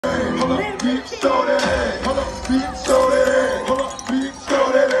show that ass. Come on, big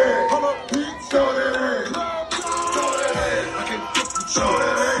show that ass. Come on, big show that ass. Show that ass. I can't fucking show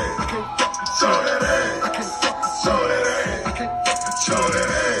that ass. I can't fucking show that ass. I can't fucking show that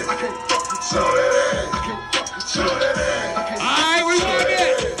ass. I can't fucking show that ass. I can't fucking show that ass. I can't fucking show that ass. Alright, we love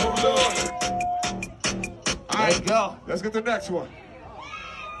it. Alright, go. Let's get the next one.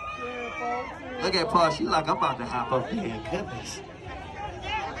 Look at Paul, she like, I'm about to hop up there. Goodness.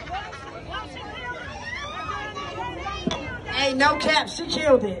 Hey, no cap, she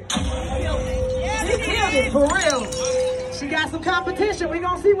killed it. She killed it, for real. She got some competition. We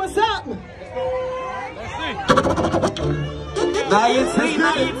gonna see what's up. Now you see,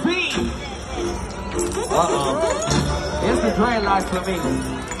 now you see. It's the dreadlocks for me.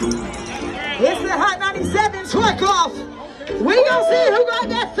 It's the Hot 97 twerk off. We gonna see who got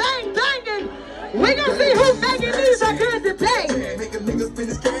that thing banging. We gonna see who's making music good today.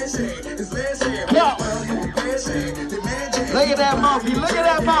 Yo. Look at that monkey, look at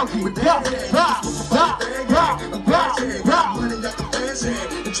that monkey. Yo, rock, rock, rock, rock, rock.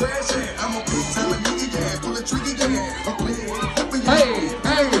 Hey,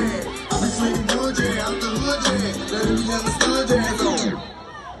 hey.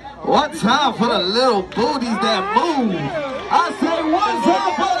 One time for the little booties that move. I say one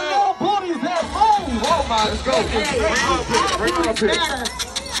time for the little booties that move. Oh my, let's go. Bring her up here.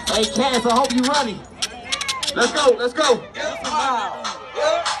 Hey, Cass, I hope you ready. Let's go, let's go.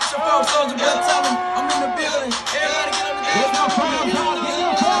 I'm in the building. Everybody get up Get your phones on, get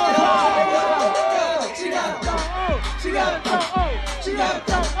your phones on. She got it. She got it. She got it.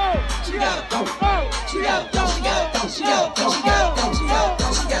 She got it. She got it. She got it. She got it. She got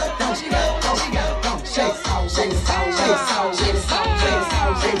it. She got it. She got it. She got it. She got it. Shake it out. Shake it out. Shake it out. Shake it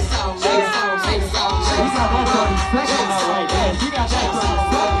out. Shake it out. Shake it out. Shake it out. Shake it out. She got that 30 seconds right there. She got that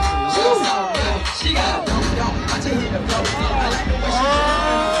 30 seconds. She got it. I just hit the flow. I like the way she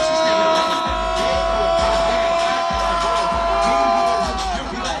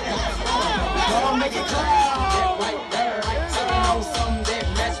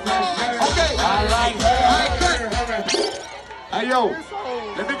Hey yo,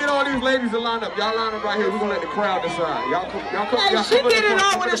 let me get all these ladies to line up. Y'all line up right here. We're gonna let the crowd decide. Y'all come. Hey, she did it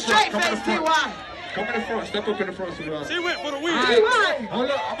all with a straight face, T.Y. Come in the front. Step up in the front, T.Y. She went for the win. T.Y. Hold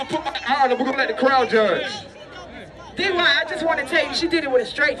up. I'm gonna put my eye on. We're gonna let the crowd judge. I just want to tell you, she did it with a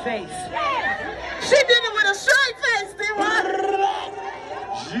straight face. She did it with a straight face, T.Y.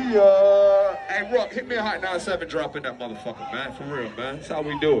 Yeah. Hey, Rock, hit me a hot 97 drop in that motherfucker, man. For real, man. That's how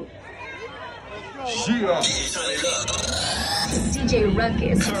we do it. Yeah. DJ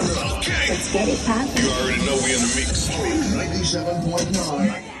Ruckus. Let's get it poppin'. You already know we in the mix.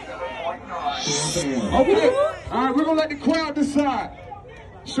 97.9. Okay. All right, we're gonna let the crowd decide.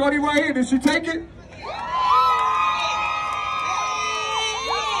 Shorty right here, did she take it?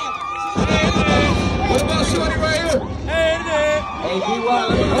 What about Shorty right here? Hey, D1,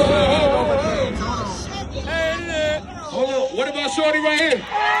 Hold on. What about Shorty right here?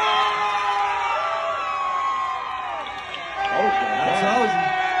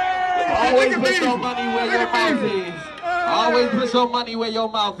 always put your money where your mouth is. Always put your money where your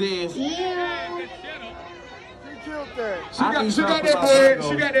mouth is. She got that bread.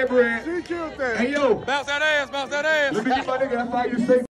 She got that bread. She killed that. Hey, yo. Bounce that ass, bounce that ass. Let me get my nigga. That's how you say